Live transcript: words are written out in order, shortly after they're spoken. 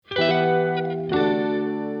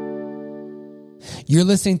You're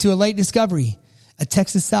listening to A Late Discovery, a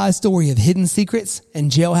Texas-sized story of hidden secrets and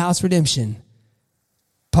jailhouse redemption.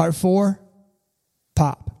 Part 4,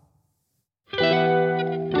 Pop.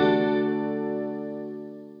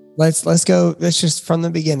 Let's go. Let's just from the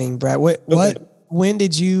beginning, Brad. When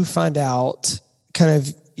did you find out kind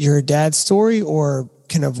of your dad's story, or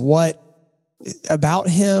kind of what about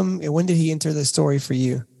him, and when did he enter the story for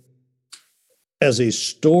you? As a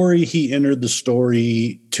story, he entered the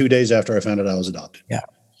story 2 days after I found out I was adopted. Yeah.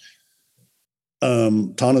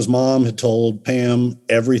 Tana's mom had told Pam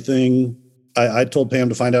everything. I told Pam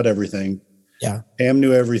to find out everything. Yeah. Pam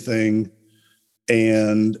knew everything.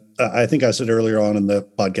 And I think I said earlier on in the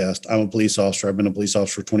podcast, I'm a police officer. I've been a police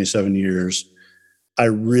officer for 27 years. I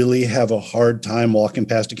really have a hard time walking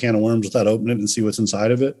past a can of worms without opening it and see what's inside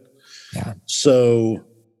of it. Yeah. So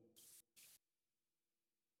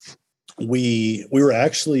we were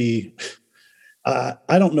actually,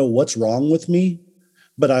 I don't know what's wrong with me,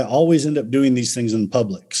 but I always end up doing these things in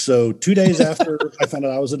public. So 2 days after I found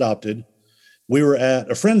out I was adopted, we were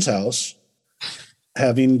at a friend's house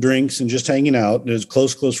having drinks and just hanging out. It was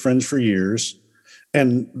close friends for years.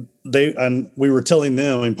 And we were telling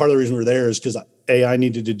them, and part of the reason we were there is because A, I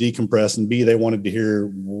needed to decompress, and B, they wanted to hear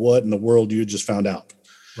what in the world you had just found out.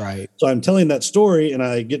 Right. So I'm telling that story, and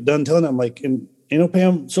I get done telling them, I'm like, and you know,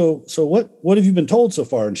 Pam, so what have you been told so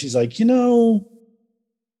far? And she's like, I don't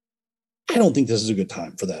think this is a good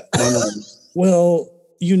time for that. And I'm like, well,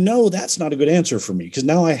 that's not a good answer for me, because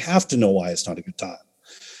now I have to know why it's not a good time.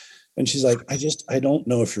 And she's like, I don't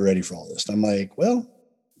know if you're ready for all this. And I'm like, well,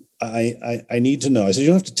 I need to know. I said, you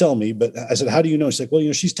don't have to tell me, but I said, how do you know? She's like,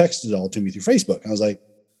 well, she's texted it all to me through Facebook. And I was like,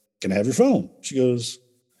 can I have your phone? She goes,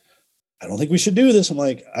 I don't think we should do this. I'm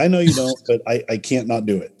like, I know you don't, but I can't not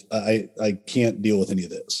do it. I can't deal with any of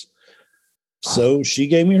this. So she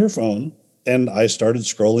gave me her phone, and I started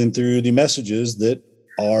scrolling through the messages that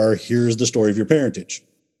are, here's the story of your parentage.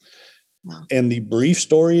 Wow. And the brief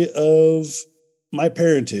story of my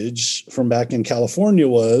parentage from back in California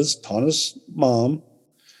was Tana's mom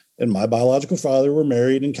and my biological father were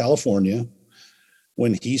married in California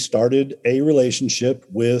when he started a relationship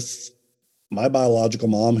with my biological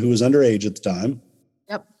mom, who was underage at the time.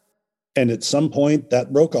 Yep. And at some point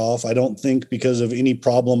that broke off. I don't think because of any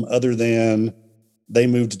problem other than they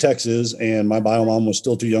moved to Texas, and my bio mom was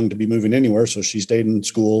still too young to be moving anywhere. So she stayed in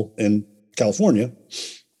school in California.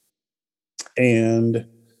 And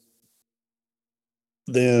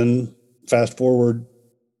then fast forward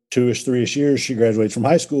 3-ish years, she graduates from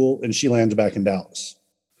high school and she lands back in Dallas.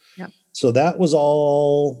 Yep. So that was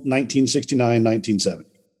all 1969, 1970.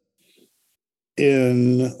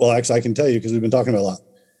 Actually, I can tell you because we've been talking about a lot.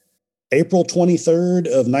 April 23rd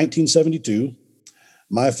of 1972,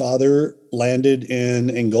 my father landed in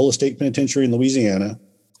Angola State Penitentiary in Louisiana,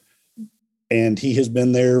 and he has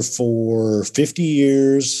been there for 50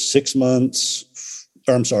 years, 6 months.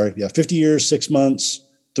 50 years, 6 months,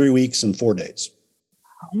 3 weeks, and 4 days.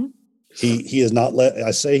 Mm-hmm. He has not left.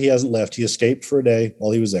 I say he hasn't left. He escaped for a day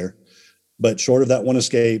while he was there. But short of that one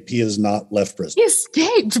escape, he has not left prison. He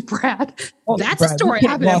escaped, Brad. That's Brad, a story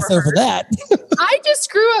I've never heard. Over that. I just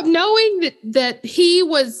grew up knowing that he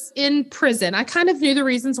was in prison. I kind of knew the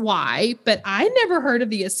reasons why, but I never heard of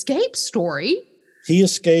the escape story. He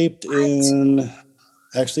escaped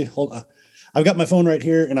actually, hold on. I've got my phone right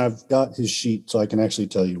here, and I've got his sheet, so I can actually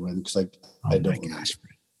tell you when, because I don't know.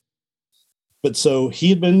 But so he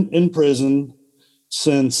had been in prison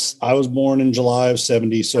since I was born in July of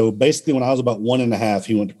 70. So basically when I was about 1.5,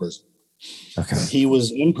 he went to prison. Okay. He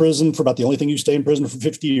was in prison for about the only thing you stay in prison for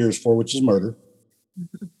 50 years for, which is murder.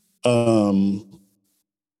 I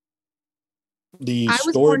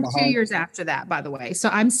was born 2 years after that, by the way. So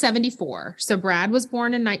I'm 74. So Brad was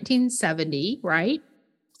born in 1970, right?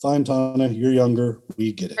 Fine, Tana, you're younger.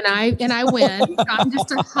 We get it. And I win. I'm just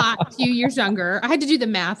a hot few years younger. I had to do the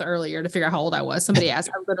math earlier to figure out how old I was. Somebody asked.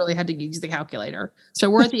 I literally had to use the calculator. So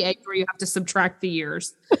we're at the age where you have to subtract the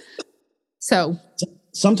years. So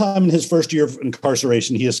sometime in his first year of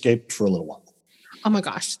incarceration, he escaped for a little while. Oh my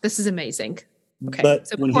gosh, this is amazing. Okay. But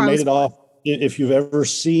so when he made it off, if you've ever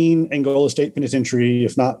seen Angola State Penitentiary,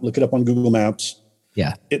 if not, look it up on Google Maps.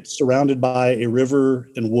 Yeah. It's surrounded by a river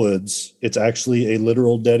and woods. It's actually a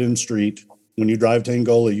literal dead-end street. When you drive to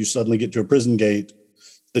Angola, you suddenly get to a prison gate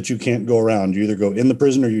that you can't go around. You either go in the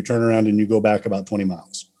prison or you turn around and you go back about 20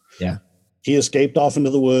 miles. Yeah. He escaped off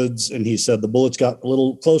into the woods, and he said the bullets got a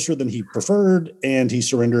little closer than he preferred, and he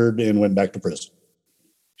surrendered and went back to prison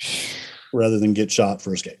rather than get shot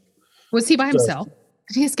for escape. Was he by himself?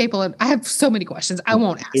 Did he escape alone? I have so many questions. I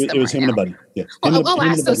won't ask them. It was him and a buddy. Yeah. I'll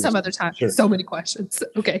ask those some other time. Sure. So many questions.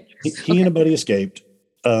 Okay. He and a buddy escaped.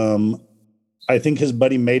 I think his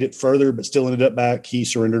buddy made it further, but still ended up back. He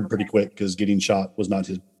surrendered pretty quick because getting shot was not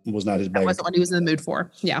his bag. That wasn't what he was in the mood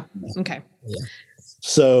for. Yeah. Okay. Yeah.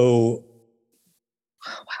 So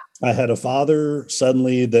I had a father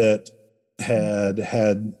suddenly that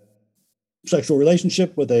had sexual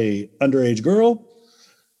relationship with a underage girl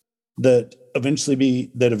that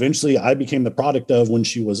eventually I became the product of when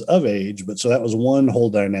she was of age. But so that was one whole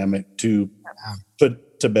dynamic to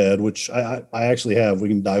put to bed, which I actually have. We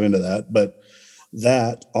can dive into that. But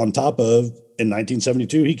that on top of in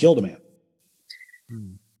 1972, he killed a man.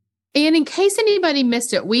 And in case anybody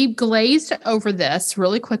missed it, we glazed over this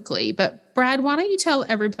really quickly. But Brad, why don't you tell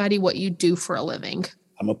everybody what you do for a living?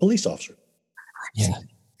 I'm a police officer. Yeah.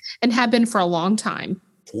 And have been for a long time.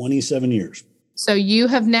 27 years. So you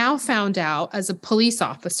have now found out as a police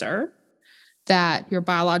officer that your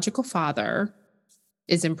biological father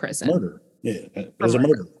is in prison. Murder. Yeah. As a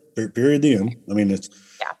murder. Period. The end. I mean, it's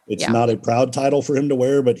not a proud title for him to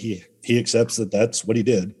wear, but he accepts that that's what he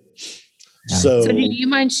did. Yeah. So do you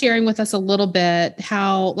mind sharing with us a little bit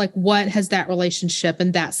how, like, what has that relationship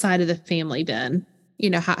and that side of the family been? You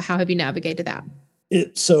know, how have you navigated that?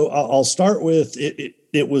 So I'll start with it.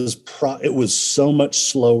 It was so much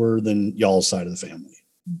slower than y'all's side of the family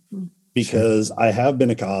because I have been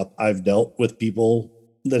a cop. I've dealt with people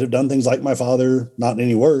that have done things like my father, not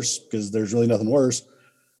any worse because there's really nothing worse,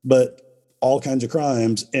 but all kinds of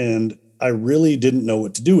crimes. And I really didn't know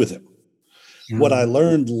what to do with him. Mm-hmm. What I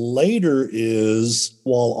learned later is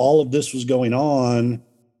while all of this was going on,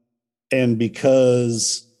 and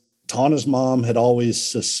because Tana's mom had always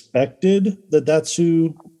suspected that that's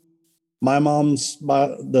who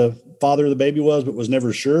the father of the baby was, but was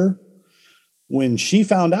never sure. When she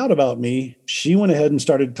found out about me, she went ahead and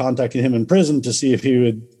started contacting him in prison to see if he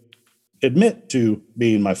would admit to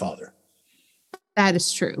being my father. That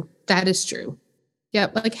is true.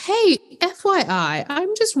 Yep. Like, hey, FYI,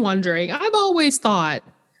 I'm just wondering, I've always thought ...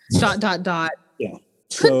 Yeah.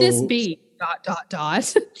 Could this be ...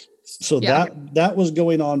 So that was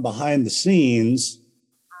going on behind the scenes,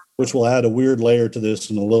 which will add a weird layer to this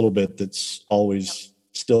in a little bit. That's always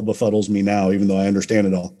still befuddles me now, even though I understand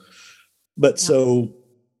it all. But so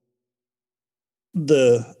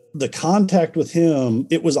the contact with him,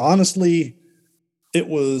 it was honestly, it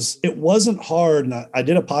wasn't hard. And I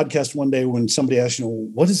did a podcast one day when somebody asked,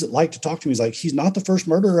 what is it like to talk to him? He's like, he's not the first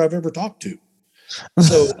murderer I've ever talked to.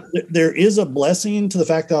 So there is a blessing to the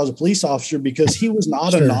fact that I was a police officer because he was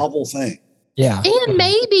not a novel thing. Yeah. And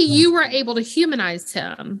maybe you were able to humanize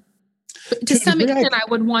him to some extent, I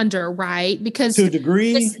would wonder, right? Because to a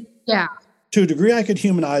degree, to a degree I could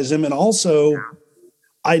humanize him. And also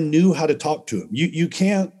I knew how to talk to him. You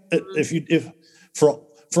can't, if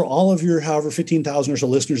for all of your, however, 15,000 or so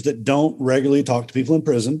listeners that don't regularly talk to people in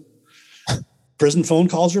prison, prison phone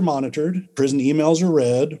calls are monitored, prison emails are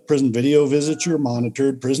read, prison video visits are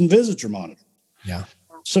monitored, prison visits are monitored. Yeah.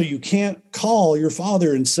 So you can't call your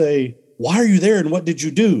father and say, why are you there and what did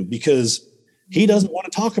you do? Because he doesn't want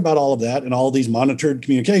to talk about all of that and all these monitored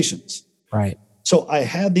communications. Right. So I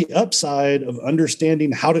had the upside of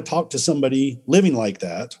understanding how to talk to somebody living like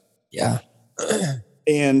that. Yeah.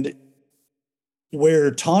 And where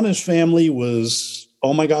Tana's family was,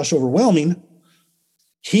 oh my gosh, overwhelming,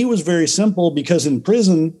 he was very simple because in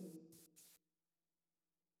prison,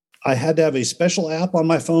 I had to have a special app on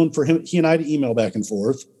my phone for he and I to email back and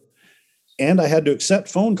forth. And I had to accept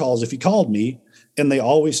phone calls if he called me. And they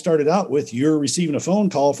always started out with, you're receiving a phone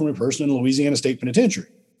call from a person in Louisiana State Penitentiary.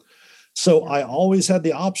 So I always had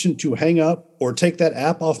the option to hang up or take that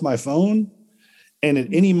app off my phone. And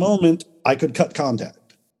at any moment, I could cut contact.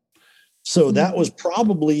 So that was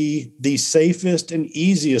probably the safest and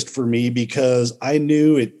easiest for me because I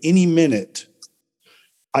knew at any minute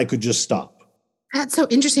I could just stop. That's so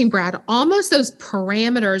interesting, Brad. Almost those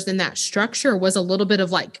parameters in that structure was a little bit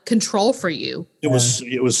of like control for you. It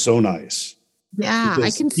was so nice. Yeah,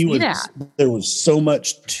 I can see that. There was so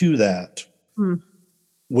much to that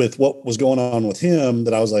with what was going on with him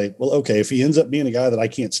that I was like, well, okay, if he ends up being a guy that I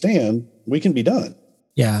can't stand, we can be done.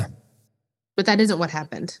 Yeah. But that isn't what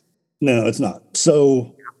happened. No, it's not.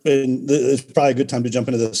 So and it's probably a good time to jump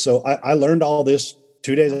into this. So I learned all this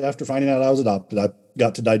 2 days after finding out I was adopted. I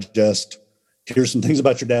got to digest, here's some things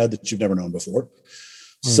about your dad that you've never known before.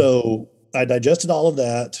 So I digested all of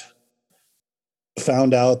that,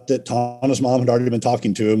 found out that Tana's mom had already been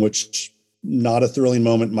talking to him, which not a thrilling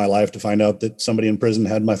moment in my life to find out that somebody in prison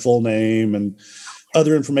had my full name and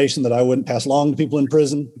other information that I wouldn't pass along to people in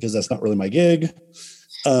prison because that's not really my gig.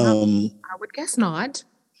 I would guess not.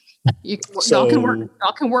 Y'all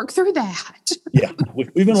can work through that. Yeah,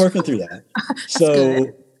 we've been working through that. So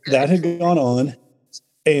that had gone on.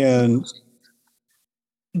 And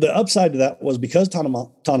the upside to that was because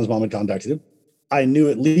Tana's mom had contacted him, I knew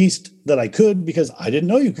at least that I could, because I didn't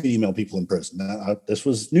know you could email people in prison. This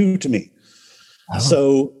was new to me. Oh.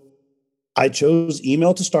 So I chose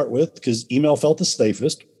email to start with because email felt the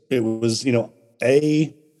safest. It was,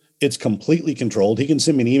 it's completely controlled. He can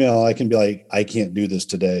send me an email. I can be like, I can't do this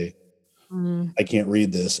today. I can't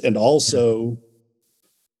read this. And also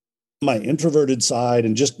my introverted side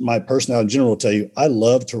and just my personality in general will tell you, I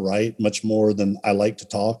love to write much more than I like to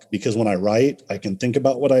talk, because when I write, I can think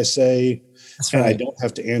about what I say. That's and right. I don't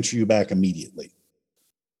have to answer you back immediately.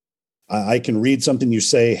 I can read something you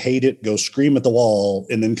say, hate it, go scream at the wall,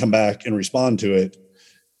 and then come back and respond to it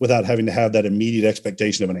without having to have that immediate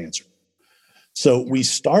expectation of an answer. So we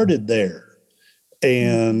started there,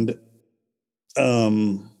 and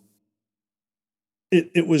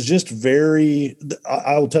it was just very,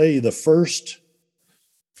 I'll tell you the first,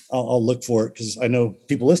 I'll look for it because I know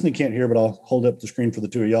people listening can't hear, but I'll hold up the screen for the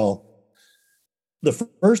two of y'all. The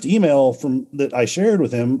first email that I shared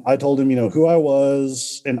with him, I told him, who I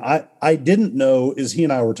was. And I didn't know, as he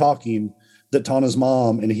and I were talking, that Tana's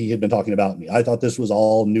mom and he had been talking about me. I thought this was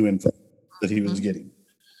all new info that he was getting.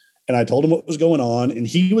 And I told him what was going on. And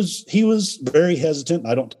he was very hesitant.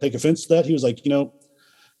 I don't take offense to that. He was like,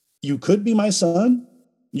 you could be my son.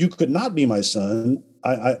 You could not be my son.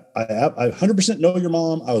 I 100% know your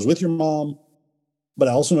mom. I was with your mom, but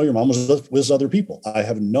I also know your mom was with other people. I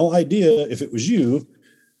have no idea if it was you.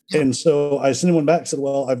 And so I sent him one back and said,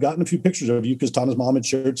 well, I've gotten a few pictures of you because Tana's mom had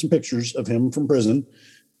shared some pictures of him from prison.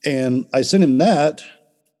 And I sent him that.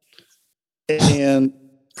 And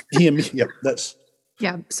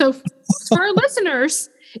So for our listeners,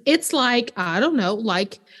 it's like, I don't know,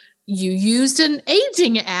 like you used an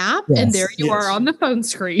aging app, and there you are on the phone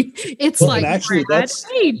screen. It's like actually that's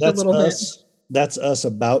aged a little bit. That's us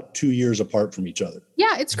about 2 years apart from each other.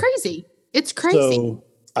 Yeah, it's crazy. It's crazy. So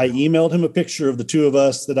I emailed him a picture of the two of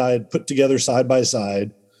us that I had put together side by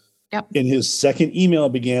side. Yep. And his second email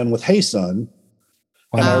began with, "Hey, son."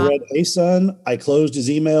 And I read, "Hey, son." I closed his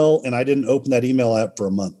email, and I didn't open that email app for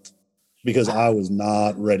a month because I was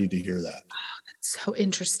not ready to hear that. So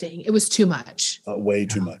interesting. It was too much. Way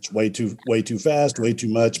too much. Way too fast. Way too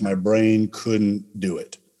much. My brain couldn't do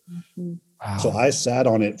it. Mm-hmm. Wow. So I sat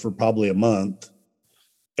on it for probably a month.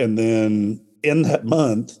 And then in that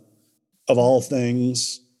month, of all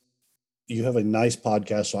things, you have a nice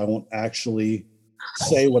podcast, so I won't actually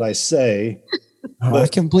say what I say. I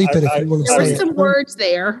can bleep it if you want to say it. There were some words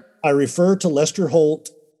there. I refer to Lester Holt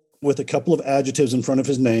with a couple of adjectives in front of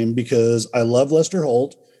his name because I love Lester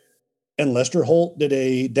Holt. And Lester Holt did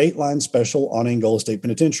a Dateline special on Angola State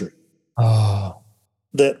Penitentiary. Oh.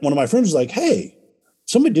 That one of my friends was like, "Hey,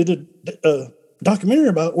 somebody did a documentary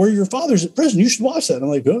about where your father's at prison. You should watch that." And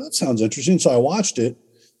I'm like, "Oh, that sounds interesting." So I watched it.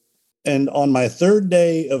 And on my third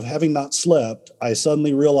day of having not slept, I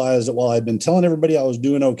suddenly realized that while I'd been telling everybody I was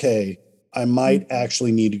doing okay, I might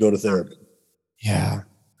actually need to go to therapy. Yeah.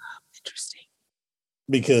 Interesting.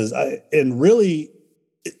 Because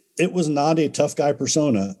it was not a tough guy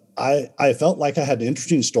persona. I felt like I had an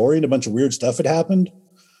interesting story and a bunch of weird stuff had happened,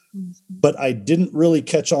 but I didn't really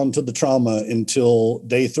catch on to the trauma until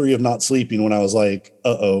day 3 of not sleeping, when I was like,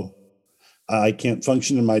 I can't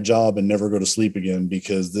function in my job and never go to sleep again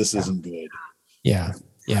because this isn't good. Yeah.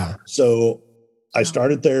 Yeah. So I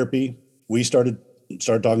started therapy. We started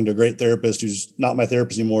talking to a great therapist who's not my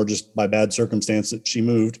therapist anymore, just by bad circumstance that she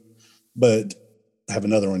moved, but I have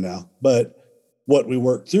another one now. But what we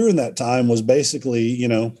worked through in that time was basically,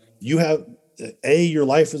 you have your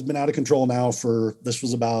life has been out of control now this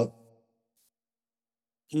was about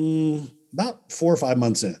 4 or 5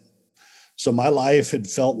 months in. So my life had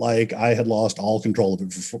felt like I had lost all control of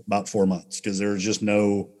it for about 4 months because there was just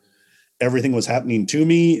everything was happening to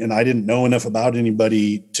me and I didn't know enough about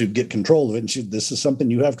anybody to get control of it. And this is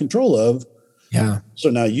something you have control of. Yeah. So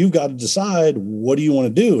now you've got to decide, what do you want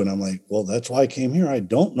to do? And I'm like, well, that's why I came here. I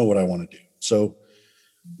don't know what I want to do. So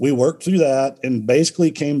we worked through that and basically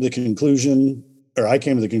I came to the conclusion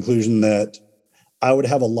that I would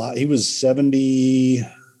have a lot. He was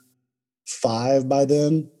 75 by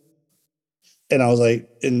then. And I was like,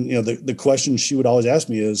 the question she would always ask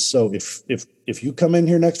me is, so if you come in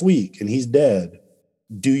here next week and he's dead,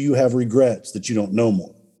 do you have regrets that you don't know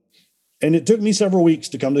more? And it took me several weeks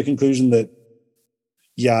to come to the conclusion that,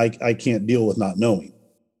 I can't deal with not knowing.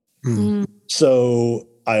 Mm. So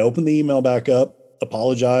I opened the email back up,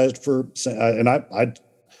 apologized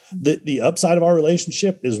the upside of our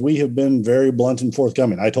relationship is we have been very blunt and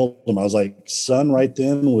forthcoming. I told him, I was like, son, right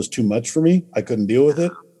then was too much for me. I couldn't deal with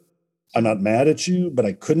it. I'm not mad at you, but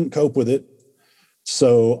I couldn't cope with it.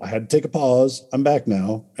 So I had to take a pause. I'm back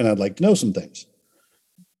now and I'd like to know some things.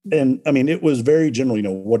 And I mean, it was very general,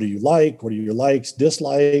 what do you like? What are your likes,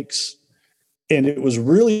 dislikes? And it was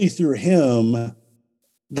really through him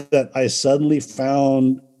that I suddenly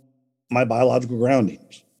found my biological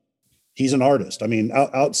groundings. He's an artist. I mean,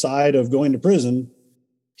 outside of going to prison,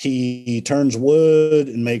 he turns wood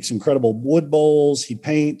and makes incredible wood bowls. He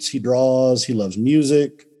paints, he draws, he loves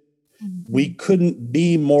music. Mm-hmm. We couldn't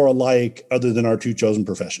be more alike other than our two chosen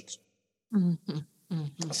professions. Mm-hmm.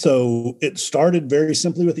 Mm-hmm. So it started very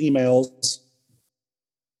simply with emails.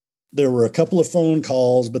 There were a couple of phone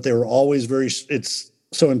calls, but they were always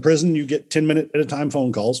so in prison, you get 10-minute at a time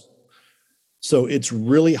phone calls. So it's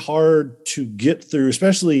really hard to get through,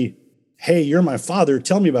 especially, hey, you're my father.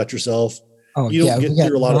 Tell me about yourself. Oh, you don't get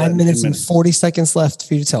through a lot of that. 9 minutes and 40 seconds left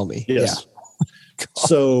for you to tell me. Yes. Yeah.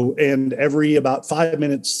 So, and every about 5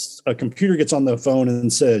 minutes, a computer gets on the phone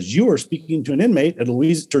and says, you are speaking to an inmate at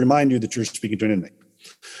Louise to remind you that you're speaking to an inmate.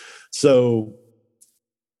 So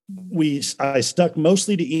I stuck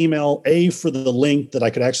mostly to email, A, for the link that I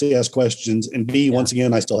could actually ask questions, and B, once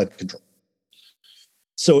again, I still had control.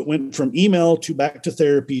 So it went from email to back to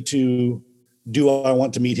therapy to, do I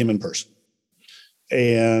want to meet him in person?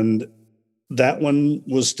 And that one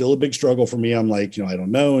was still a big struggle for me. I'm like, I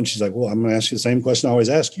don't know. And she's like, well, I'm going to ask you the same question I always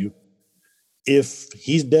ask you. If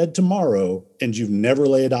he's dead tomorrow and you've never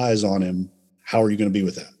laid eyes on him, how are you going to be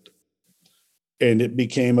with that? And it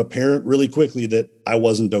became apparent really quickly that I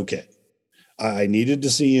wasn't okay. I needed to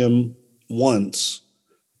see him once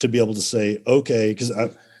to be able to say, okay, because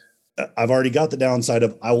I've already got the downside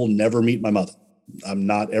of I will never meet my mother. I'm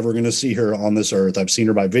not ever going to see her on this earth. I've seen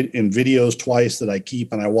her in videos twice that I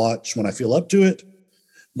keep and I watch when I feel up to it,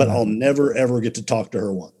 but I'll never, ever get to talk to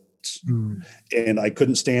her once. Mm. And I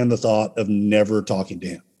couldn't stand the thought of never talking to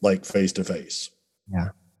him, like face to face. Yeah.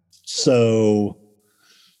 So,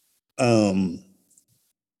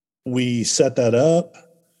 we set that up.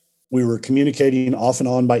 We were communicating off and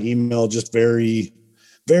on by email, just very,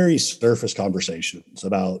 very surface conversations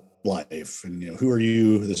about life. And, who are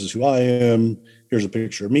you? This is who I am. Here's a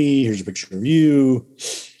picture of me. Here's a picture of you.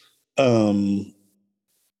 And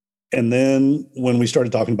then when we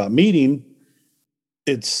started talking about meeting,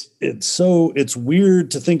 it's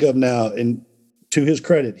weird to think of now. And to his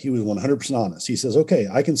credit, he was 100% honest. He says, okay,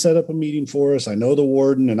 I can set up a meeting for us. I know the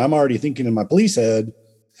warden, and I'm already thinking in my police head,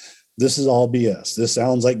 this is all BS. This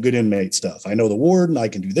sounds like good inmate stuff. I know the warden. I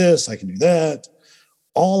can do this. I can do that.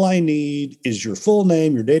 All I need is your full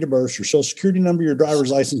name, your date of birth, your social security number, your driver's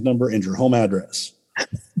license number, and your home address.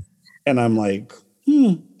 And I'm like,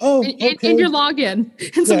 okay. And your login.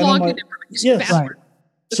 And some login information. Yes. Right.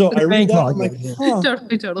 So I read that. I'm like,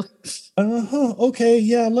 Totally. Okay.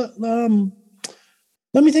 Yeah.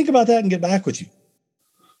 Let me think about that and get back with you.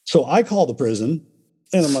 So I call the prison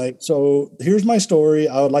and I'm like, so here's my story.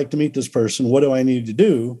 I would like to meet this person. What do I need to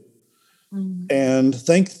do? Mm-hmm. And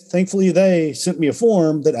thankfully they sent me a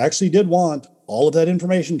form that actually did want all of that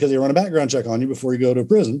information because they run a background check on you before you go to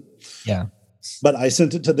prison. Yeah. But I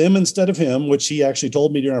sent it to them instead of him, which he actually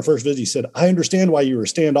told me during our first visit. He said, I understand why you were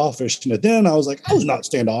standoffish. And then I was like, I was not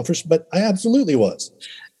standoffish, but I absolutely was.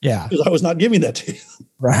 Yeah. Because I was not giving that to you.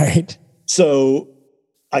 Right. So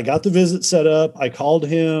I got the visit set up. I called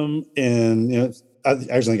him and, I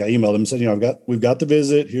actually think I emailed him and said, we've got the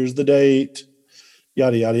visit. Here's the date,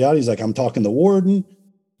 yada, yada, yada. He's like, I'm talking to the warden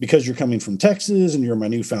because you're coming from Texas and you're my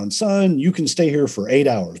newfound son. You can stay here for 8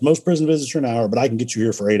 hours. Most prison visits are an hour, but I can get you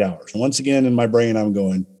here for 8 hours. And once again, in my brain, I'm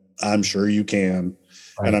going, I'm sure you can.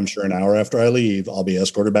 Right. And I'm sure an hour after I leave, I'll be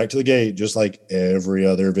escorted back to the gate, just like every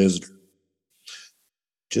other visitor.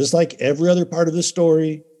 Just like every other part of this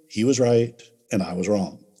story, he was right and I was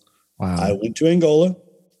wrong. Wow. I went to Angola.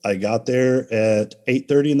 I got there at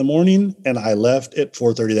 8:30 in the morning and I left at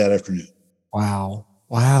 4:30 that afternoon. Wow.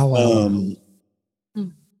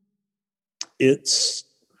 It's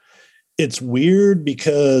weird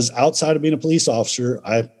because outside of being a police officer,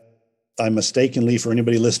 I mistakenly, for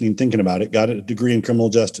anybody listening, thinking about it, got a degree in criminal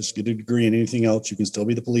justice, get a degree in anything else. You can still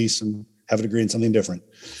be the police and have a degree in something different.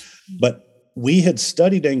 But we had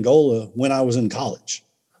studied Angola when I was in college.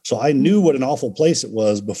 So I knew what an awful place it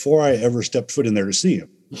was before I ever stepped foot in there to see him.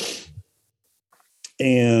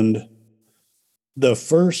 And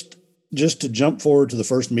just to jump forward to the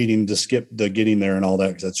first meeting, to skip the getting there and all that,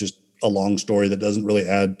 because that's just a long story that doesn't really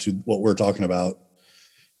add to what we're talking about.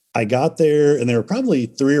 I got there and there were probably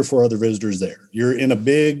 3 or 4 other visitors there. You're in a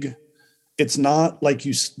big, it's not like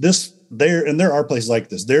and there are places like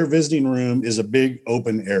this. Their visiting room is a big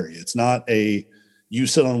open area. It's not you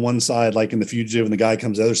sit on one side, like in The Fugitive, and the guy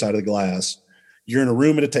comes to the other side of the glass. You're in a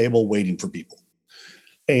room at a table waiting for people.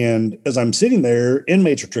 And as I'm sitting there,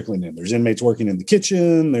 inmates are trickling in. There's inmates working in the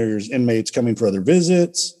kitchen. There's inmates coming for other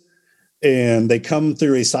visits. And they come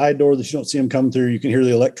through a side door that you don't see them come through. You can hear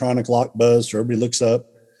the electronic lock buzz, so everybody looks up.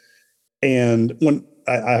 And when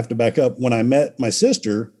I have to back up, when I met my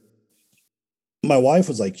sister, my wife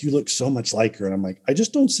was like, "You look so much like her." And I'm like, "I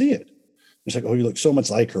just don't see it." She's like, "Oh, you look so much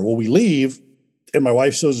like her." Well, we leave and my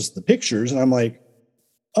wife shows us the pictures and I'm like,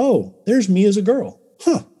 "Oh, there's me as a girl.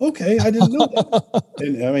 Huh. Okay. I didn't know that."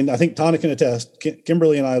 And I mean, I think Tana can attest,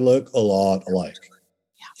 Kimberly and I look a lot alike.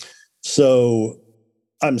 Yeah. So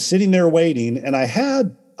I'm sitting there waiting, and I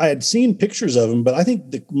had seen pictures of him, but I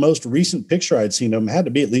think the most recent picture I'd seen of him had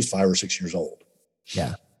to be at least 5 or 6 years old.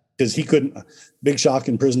 Yeah. Because he couldn't, big shock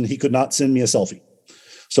in prison, he could not send me a selfie.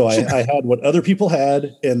 So I had what other people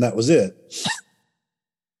had, and that was it.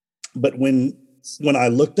 But when I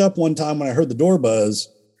looked up one time, when I heard the door buzz,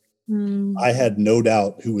 I had no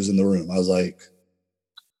doubt who was in the room. I was like,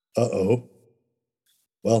 uh-oh.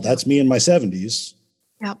 Well, that's me in my 70s.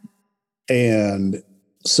 Yep. And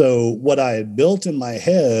so what I had built in my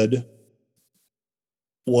head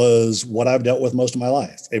was what I've dealt with most of my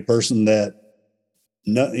life. A person that,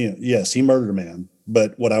 yes, he murdered a man,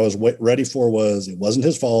 but what I was ready for was it wasn't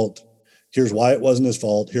his fault. Here's why it wasn't his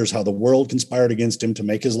fault. Here's how the world conspired against him to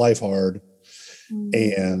make his life hard.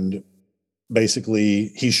 And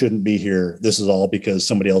basically, he shouldn't be here. This is all because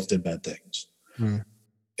somebody else did bad things.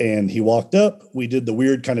 And he walked up. We did the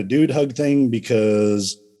weird kind of dude hug thing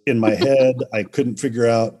because in my head, I couldn't figure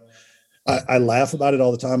out. I laugh about it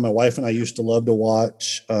all the time. My wife and I used to love to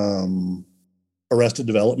watch Arrested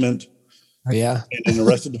Development. Oh, yeah. And in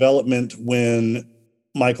Arrested Development, when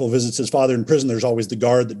Michael visits his father in prison, there's always the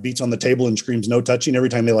guard that beats on the table and screams "no touching" every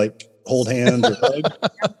time they like hold hands or hug.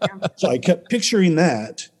 So I kept picturing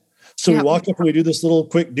that. So we walk up and we do this little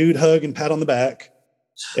quick dude hug and pat on the back.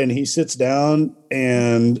 And he sits down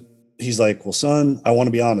and he's like, "Well, son, I want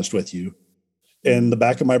to be honest with you." And the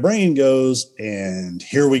back of my brain goes, and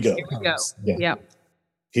here we go. Here we go. Yeah.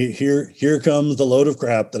 Here comes the load of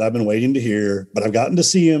crap that I've been waiting to hear, but I've gotten to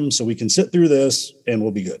see him so we can sit through this and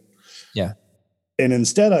we'll be good. Yeah. And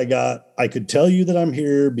instead I could tell you that I'm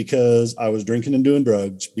here because I was drinking and doing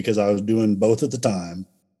drugs, because I was doing both at the time.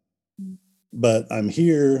 But I'm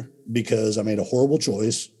here because I made a horrible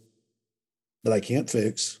choice that I can't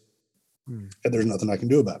fix. And there's nothing I can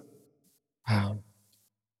do about it. Wow.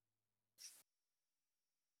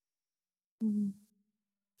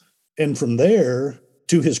 And from there,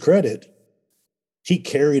 to his credit, he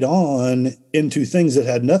carried on into things that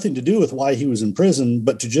had nothing to do with why he was in prison,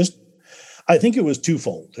 but to just, I think it was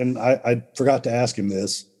twofold. And I forgot to ask him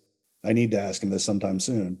this. I need to ask him this sometime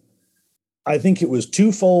soon. I think it was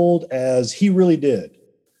twofold, as he really did.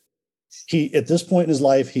 He, at this point in his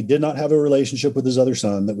life, he did not have a relationship with his other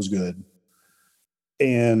son that was good.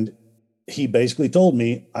 And he basically told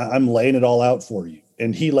me, "I'm laying it all out for you."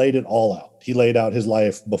 And he laid it all out. He laid out his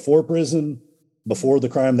life before prison, before the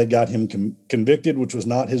crime that got him convicted, which was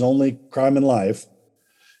not his only crime in life,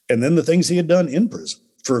 and then the things he had done in prison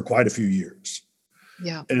for quite a few years.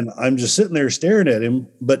 Yeah. And I'm just sitting there staring at him,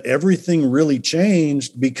 but everything really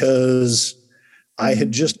changed because I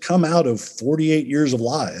had just come out of 48 years of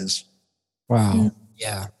lies. Wow.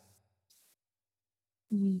 Yeah.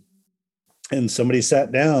 And somebody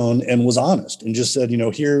sat down and was honest and just said,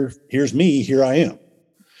 here's me, here I am.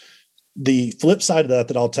 The flip side of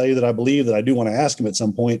that I'll tell you that I believe that I do want to ask him at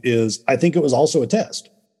some point is, I think it was also a test.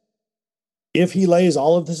 If he lays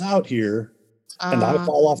all of this out here and I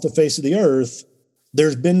fall off the face of the earth,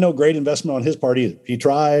 there's been no great investment on his part either. He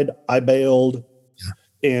tried, I bailed,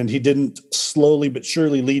 and he didn't slowly but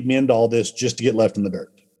surely lead me into all this just to get left in the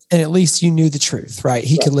dirt. And at least you knew the truth, right?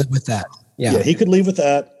 He could live with that. Yeah, he could live with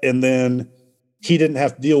that. And then he didn't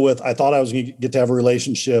have to deal with, I thought I was going to get to have a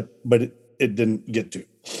relationship, but it didn't get to.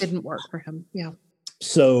 Didn't work for him. Yeah.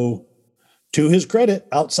 So to his credit,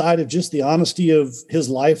 outside of just the honesty of his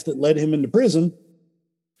life that led him into prison,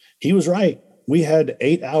 he was right. We had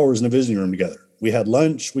 8 hours in a visiting room together. We had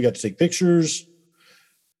lunch. We got to take pictures.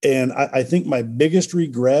 And I think my biggest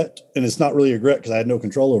regret, and it's not really a regret because I had no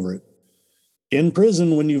control over it. In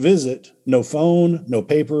prison, when you visit, no phone, no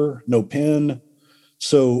paper, no pen.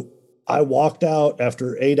 So I walked out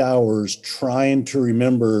after 8 hours trying to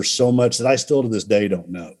remember so much that I still to this day don't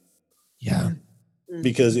know. Yeah.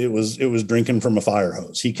 Because it was drinking from a fire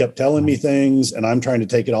hose. He kept telling me things and I'm trying to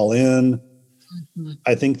take it all in.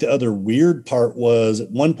 I think the other weird part was at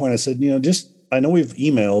one point I said, I know we've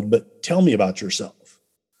emailed, but tell me about yourself.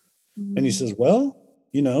 And he says, well,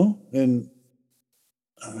 and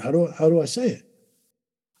how do I say it?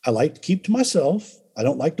 I like to keep to myself. I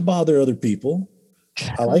don't like to bother other people.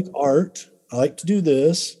 I like art. I like to do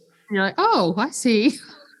this. And you're like, oh, I see.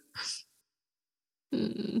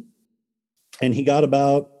 And he got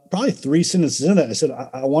about probably 3 sentences in that. I said,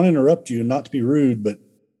 I want to interrupt you, not to be rude, but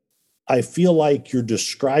I feel like you're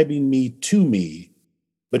describing me to me,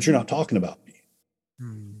 but you're not talking about me.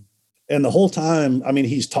 And the whole time, I mean,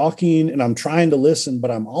 he's talking and I'm trying to listen,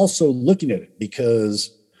 but I'm also looking at it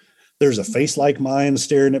because there's a face like mine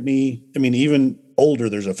staring at me. I mean, even older,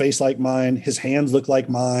 there's a face like mine. His hands look like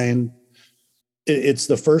mine. It's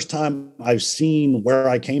the first time I've seen where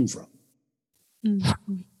I came from.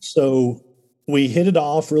 So we hit it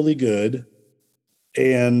off really good.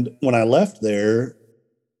 And when I left there,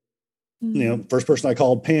 you know, first person I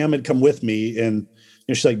called, Pam, had come with me. And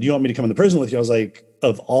she's like, do you want me to come in the prison with you? I was like,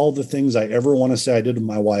 of all the things I ever want to say I did with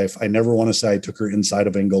my wife, I never want to say I took her inside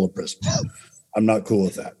of Angola prison. I'm not cool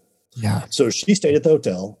with that. Yeah. So she stayed at the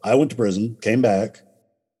hotel. I went to prison, came back,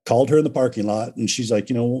 called her in the parking lot. And she's like,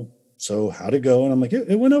 you know, so how'd it go? And I'm like,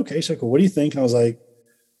 it went okay. She's like, well, what do you think? And I was like,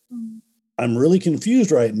 I'm really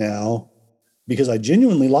confused right now because I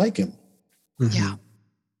genuinely like him. Yeah.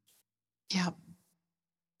 Yeah.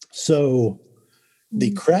 So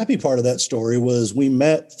the crappy part of that story was we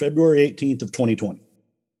met February 18th of 2020.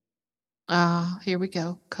 Here we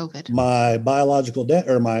go. COVID. My biological dad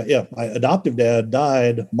or my adoptive dad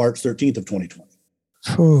died March 13th of 2020.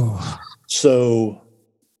 So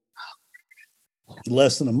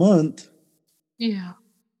less than a month. Yeah.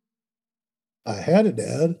 I had a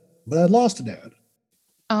dad, but I'd lost a dad.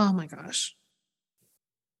 Oh my gosh.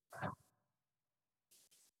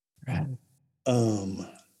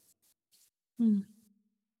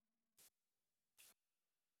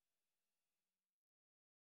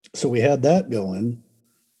 So we had that going.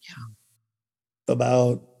 Yeah.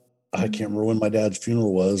 About, I can't remember when my dad's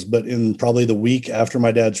funeral was, but in probably the week after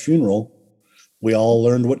my dad's funeral, we all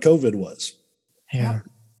learned what COVID was. Yeah.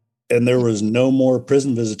 And there was no more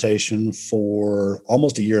prison visitation for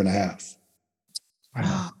almost a year and a half.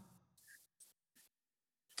 Wow.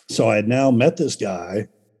 So I had now met this guy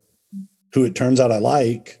who it turns out I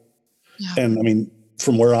like. Yeah. And I mean,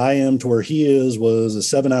 from where I am to where he is was a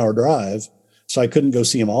 7-hour drive. So I couldn't go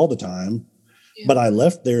see him all the time. Yeah. But I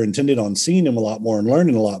left there intended on seeing him a lot more and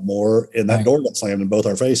learning a lot more. And that door got slammed in both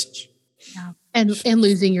our faces. Yeah. And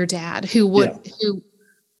losing your dad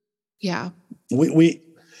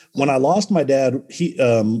When I lost my dad,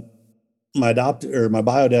 my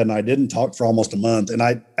bio dad and I didn't talk for almost a month. And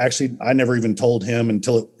I never even told him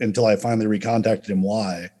until I finally recontacted him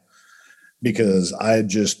why, because I had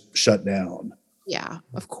just shut down. Yeah,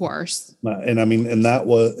 of course. And I mean, and that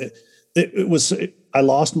was, I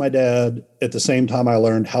lost my dad at the same time I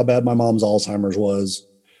learned how bad my mom's Alzheimer's was.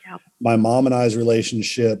 Yeah. My mom and I's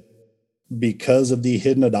relationship, because of the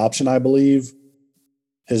hidden adoption, I believe,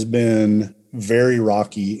 has been very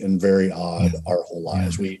rocky and very odd our whole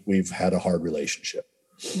lives. We've had a hard relationship.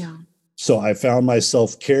 Yeah. So I found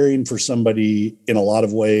myself caring for somebody in a lot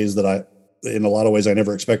of ways I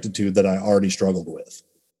never expected to, that I already struggled with.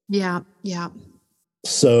 Yeah. Yeah.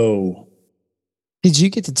 So did you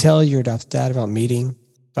get to tell your adopted dad about meeting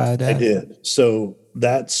bio dad? I did. So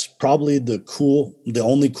that's probably the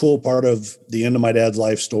only cool part of the end of my dad's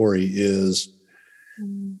life story is,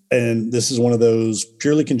 and this is one of those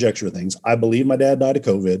purely conjecture things. I believe my dad died of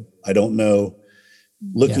COVID. I don't know.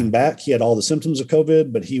 Looking back, he had all the symptoms of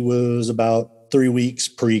COVID, but he was about 3 weeks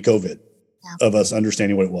pre-COVID of us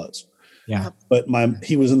understanding what it was. Yeah. But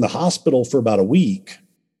he was in the hospital for about a week.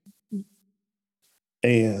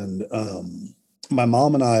 And my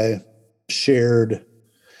mom and I shared,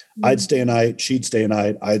 I'd stay a night, she'd stay a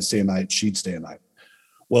night, I'd stay a night, she'd stay a night.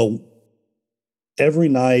 Well, every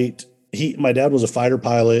night, my dad was a fighter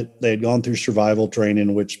pilot. They had gone through survival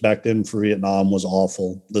training, which back then for Vietnam was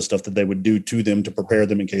awful. The stuff that they would do to them to prepare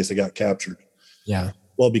them in case they got captured. Yeah.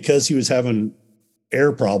 Well, because he was having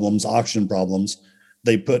air problems, oxygen problems,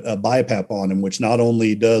 they put a BiPAP on him, which not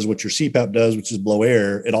only does what your CPAP does, which is blow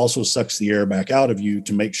air, it also sucks the air back out of you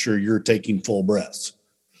to make sure you're taking full breaths.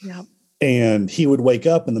 Yeah. And he would wake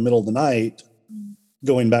up in the middle of the night,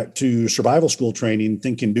 going back to survival school training,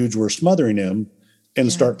 thinking dudes were smothering him, and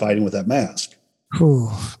start fighting with that mask. Ooh.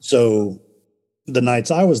 So the nights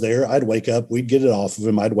I was there, I'd wake up, we'd get it off of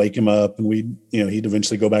him. I'd wake him up and he'd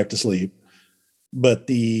eventually go back to sleep. But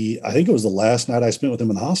I think it was the last night I spent with him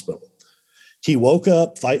in the hospital. He woke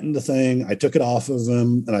up fighting the thing. I took it off of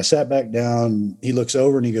him and I sat back down. He looks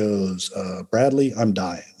over and he goes, Bradley, I'm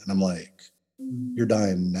dying. And I'm like, you're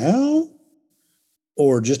dying now?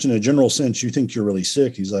 Or just in a general sense, you think you're really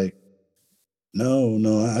sick? He's like, no,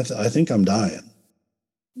 I think I'm dying.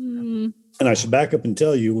 And I should back up and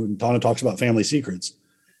tell you, when Tana talks about family secrets,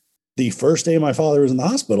 the first day my father was in the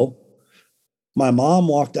hospital, My mom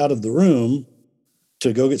walked out of the room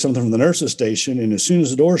to go get something from the nurse's station. And as soon as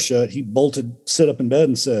the door shut, he sit up in bed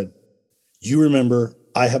and said, "You remember,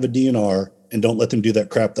 I have a DNR, and don't let them do that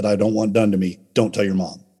crap that I don't want done to me. Don't tell your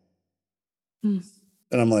mom." And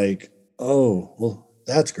I'm like, "Oh, well,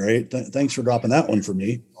 that's great. Thanks for dropping that one for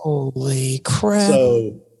me." Holy crap.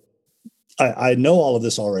 So I know all of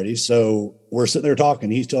this already. So we're sitting there talking.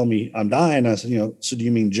 He's telling me I'm dying. I said, so do you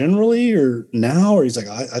mean generally or now? Or he's like,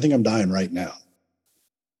 I think I'm dying right now.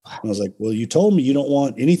 I was like, well, you told me you don't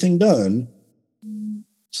want anything done.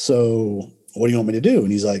 So what do you want me to do?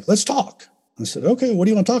 And he's like, let's talk. I said, okay, what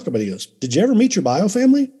do you want to talk about? He goes, did you ever meet your bio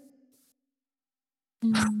family?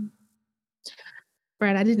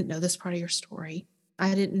 Brad, I didn't know this part of your story.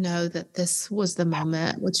 I didn't know that this was the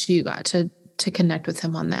moment which you got to connect with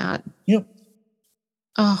him on that. Yep.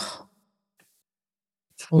 Oh.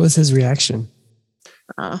 What was his reaction?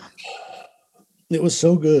 It was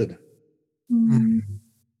so good. Mm.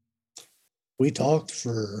 We talked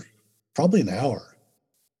for probably an hour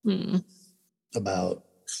about,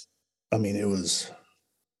 it was,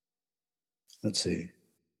 let's see.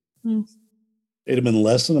 It had been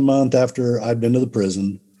less than a month after I'd been to the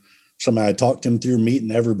prison. Somehow I talked him through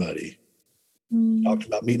meeting everybody. Talked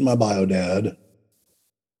about meeting my bio dad.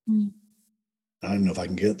 I don't know if I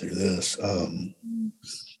can get through this.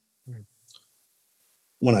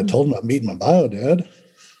 When I told him about meeting my bio dad,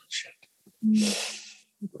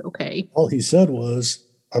 okay. All he said was,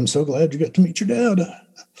 "I'm so glad you got to meet your dad."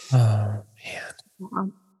 Oh,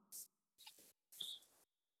 man.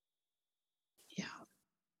 Yeah.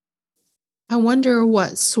 I wonder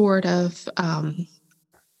what sort of,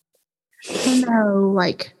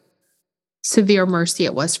 severe mercy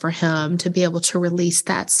it was for him to be able to release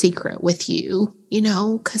that secret with you,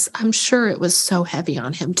 because I'm sure it was so heavy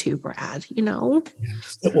on him too, Brad,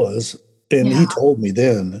 It was. And he told me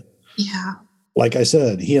then. Yeah. Like I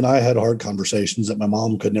said, he and I had hard conversations that my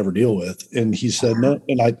mom could never deal with. And he said, no.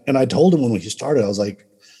 And I told him when he started, I was like,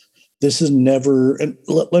 this is never, and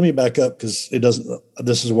let me back up because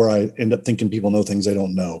this is where I end up thinking people know things they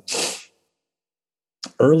don't know.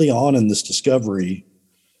 Early on in this discovery,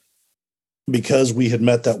 because we had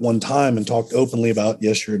met that one time and talked openly about,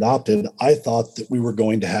 yes, you're adopted, I thought that we were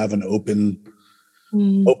going to have an open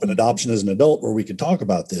adoption as an adult where we could talk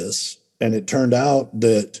about this. And it turned out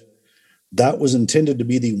that was intended to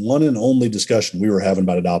be the one and only discussion we were having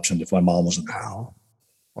about adoption if my mom wasn't there. Wow.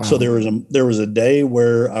 So there was a day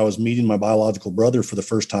where I was meeting my biological brother for the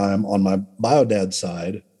first time on my bio dad's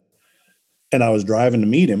side, and I was driving to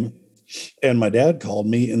meet him, and my dad called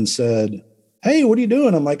me and said, "Hey, what are you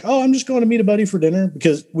doing?" I'm like, "Oh, I'm just going to meet a buddy for dinner,"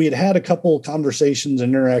 because we had a couple conversations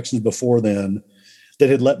and interactions before then that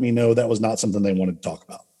had let me know that was not something they wanted to talk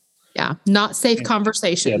about. Yeah, not safe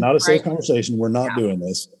conversation. Yeah, not a safe conversation. We're not doing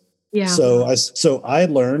this. Yeah. So I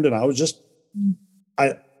had learned, and I was just,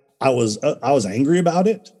 I was angry about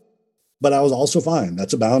it, but I was also fine.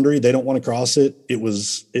 That's a boundary. They don't want to cross it. It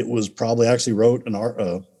was probably actually wrote an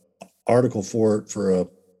article for a,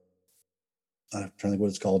 I'm trying to think what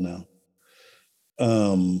it's called now.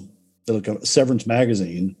 Severance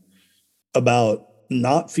magazine, about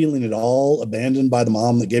not feeling at all abandoned by the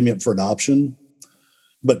mom that gave me up for adoption,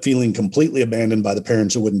 but feeling completely abandoned by the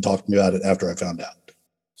parents who wouldn't talk to me about it after I found out.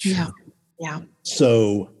 Yeah. Yeah.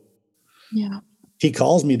 So yeah, he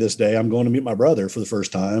calls me this day. I'm going to meet my brother for the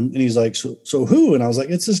first time. And he's like, so who? And I was like,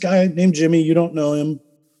 it's this guy named Jimmy. You don't know him.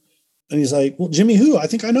 And he's like, well, Jimmy, who? I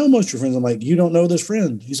think I know most of your friends. I'm like, you don't know this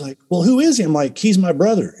friend. He's like, well, who is he? I'm like, he's my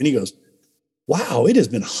brother. And he goes, wow, it has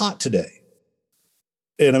been hot today.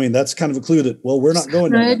 And that's kind of a clue that, well, we're not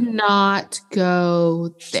going there. Could not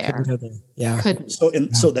go there. Yeah. Couldn't.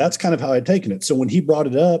 So that's kind of how I'd taken it. So when he brought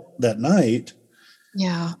it up that night,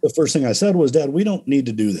 the first thing I said was, Dad, we don't need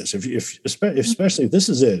to do this. Especially if this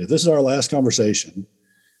is it, if this is our last conversation,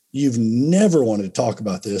 you've never wanted to talk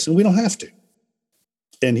about this and we don't have to.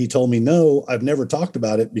 And he told me, no, I've never talked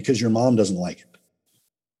about it because your mom doesn't like it.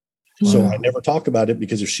 So I never talk about it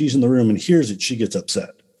because if she's in the room and hears it, she gets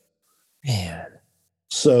upset. Man.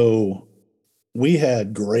 So we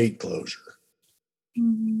had great closure.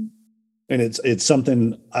 Mm-hmm. And it's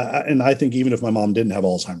something, I think even if my mom didn't have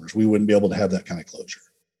Alzheimer's, we wouldn't be able to have that kind of closure.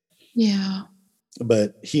 Yeah.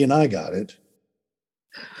 But he and I got it.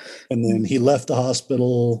 And then he left the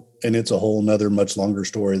hospital, and it's a whole nother much longer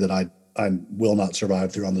story that I will not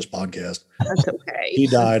survive through on this podcast. That's okay. He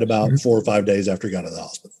died about 4 or 5 days after he got out of the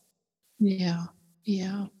hospital. Yeah.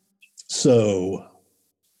 Yeah. So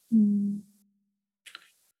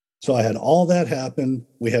I had all that happen.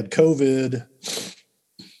 We had COVID.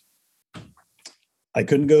 I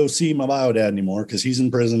couldn't go see my bio dad anymore because he's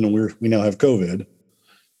in prison and we now have COVID.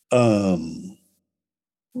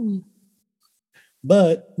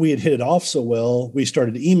 But we had hit it off so well, we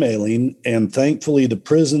started emailing, and thankfully the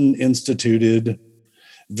prison instituted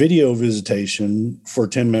video visitation for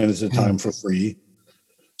 10 minutes at a time for free.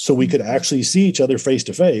 So we could actually see each other face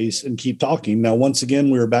to face and keep talking. Now, once again,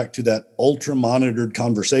 we were back to that ultra monitored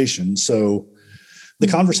conversation. So the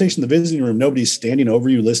conversation in the visiting room, nobody's standing over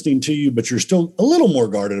you, listening to you, but you're still a little more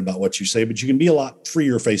guarded about what you say, but you can be a lot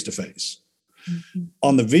freer face to face.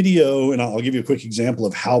 On the video, and I'll give you a quick example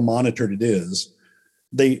of how monitored it is.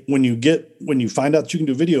 When you find out that you can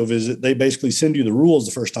do a video visit, they basically send you the rules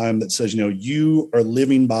the first time that says, you are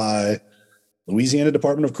living by Louisiana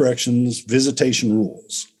Department of Corrections visitation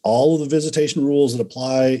rules. All of the visitation rules that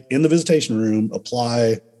apply in the visitation room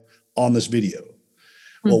apply on this video.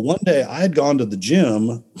 Well, one day I had gone to the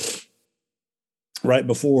gym right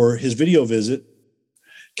before his video visit,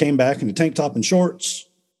 came back in a tank top and shorts,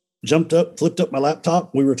 jumped up, flipped up my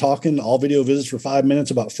laptop. We were talking all video visits for 5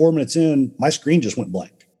 minutes. About 4 minutes in, my screen just went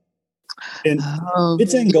blank. And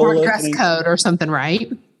it's Angola. Dress code or something,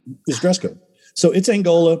 right? It's dress code. So it's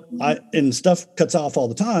Angola, and stuff cuts off all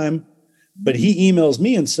the time. But he emails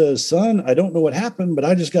me and says, "Son, I don't know what happened, but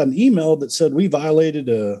I just got an email that said we violated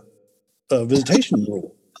a visitation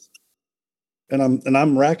rule." And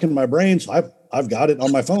I'm racking my brain. So I've got it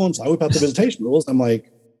on my phone. So I whip out the visitation rules. I'm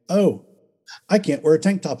like, "Oh, I can't wear a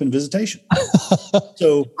tank top in visitation."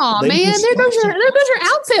 So, oh man, there goes your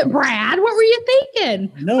outfit, Brad. What were you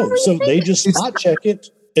thinking? No, so they just spot check it,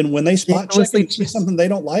 and when they spot check it and see something they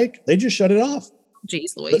don't like, they just shut it off.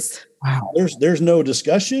 Jeez, Louise. Wow. There's no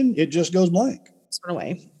discussion. It just goes blank. Just went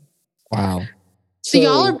away. Wow. So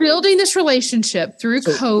y'all are building this relationship through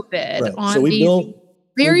COVID on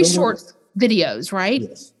very short videos, right?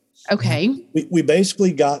 Yes. Okay. We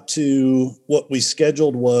basically got to what we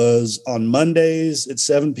scheduled was on Mondays at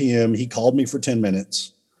 7 p.m. He called me for 10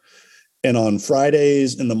 minutes. And on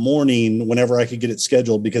Fridays in the morning, whenever I could get it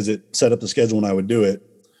scheduled, because it set up the schedule when I would do it,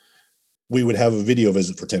 we would have a video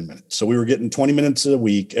visit for 10 minutes. So we were getting 20 minutes a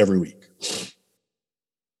week, every week.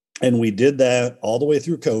 And we did that all the way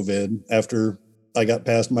through COVID after I got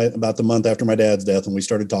past about the month after my dad's death, and we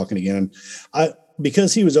started talking again.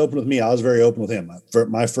 Because he was open with me, I was very open with him.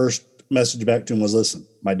 My first message back to him was, "Listen,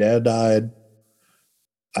 my dad died.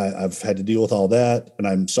 I've had to deal with all that, and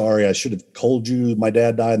I'm sorry. I should have told you my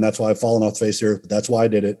dad died, and that's why I've fallen off the face of the earth, but that's why I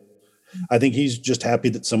did it." I think he's just happy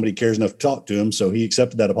that somebody cares enough to talk to him, so he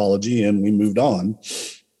accepted that apology, and we moved on.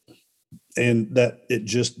 And that it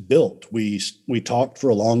just built. We talked for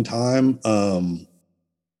a long time.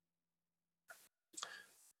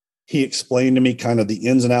 He explained to me kind of the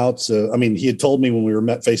ins and outs. He had told me when we were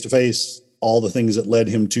met face to face, all the things that led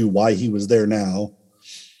him to why he was there now,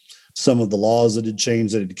 some of the laws that had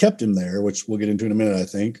changed that had kept him there, which we'll get into in a minute, I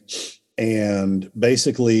think. And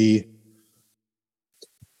basically,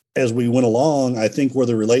 as we went along, I think where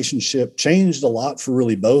the relationship changed a lot for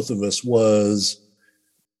really both of us was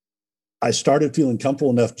I started feeling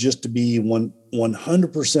comfortable enough just to be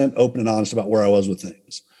 100% open and honest about where I was with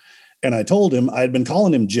things. And I told him I had been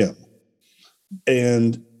calling him Jim.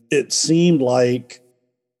 And it seemed like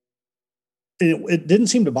it didn't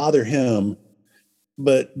seem to bother him,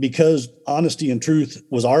 but because honesty and truth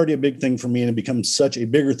was already a big thing for me and it became such a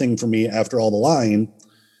bigger thing for me after all the lying,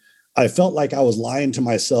 I felt like I was lying to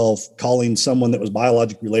myself, calling someone that was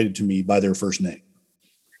biologically related to me by their first name.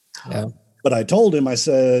 Yeah. But I told him, I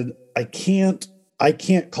said, I can't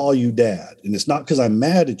call you dad. And it's not because I'm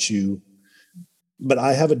mad at you, but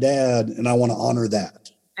I have a dad and I want to honor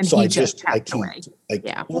that. And so he I just passed can't. away.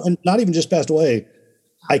 Yeah. Well, and not even just passed away.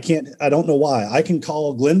 I don't know why. I can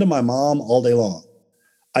call Glenda my mom all day long.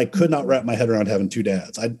 I could not wrap my head around having two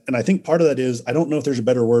dads. And I think part of that is, I don't know if there's a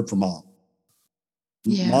better word for mom.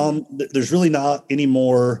 Yeah. Mom, there's really not any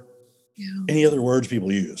other words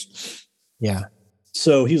people use. Yeah.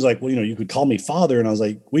 So he was like, well, you could call me father. And I was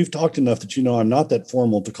like, we've talked enough that I'm not that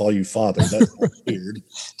formal to call you father. That's weird.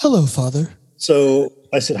 Hello, father. So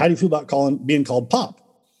I said, how do you feel about being called Pop?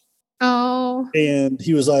 Oh. And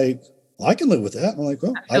he was like, well, I can live with that. I'm like,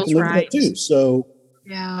 well, I can live with that too. So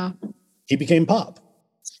yeah, he became Pop.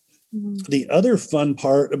 The other fun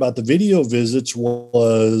part about the video visits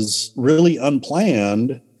was really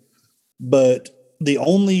unplanned, but the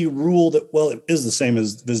only rule it is the same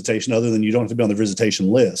as visitation, other than you don't have to be on the visitation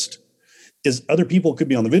list, is other people could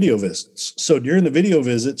be on the video visits. So during the video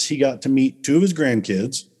visits, he got to meet two of his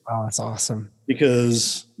grandkids. Oh, that's awesome.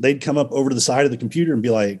 Because they'd come up over to the side of the computer and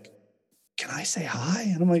be like, can I say hi?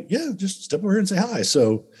 And I'm like, yeah, just step over here and say hi.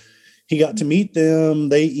 So he got to meet them.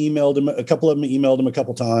 They emailed him. A couple of them emailed him a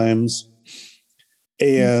couple times,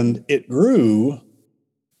 and it grew,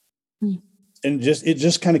 and it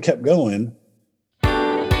just kind of kept going.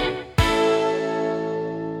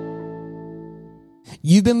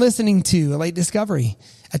 You've been listening to A Late Discovery,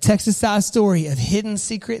 a Texas-sized story of hidden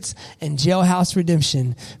secrets and jailhouse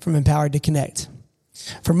redemption from Empowered to Connect.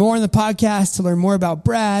 For more on the podcast, to learn more about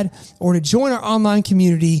Brad, or to join our online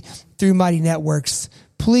community through Mighty Networks,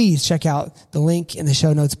 please check out the link in the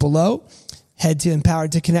show notes below. Head to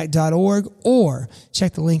empoweredtoconnect.org or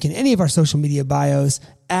check the link in any of our social media bios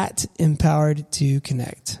at Empowered to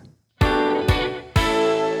Connect.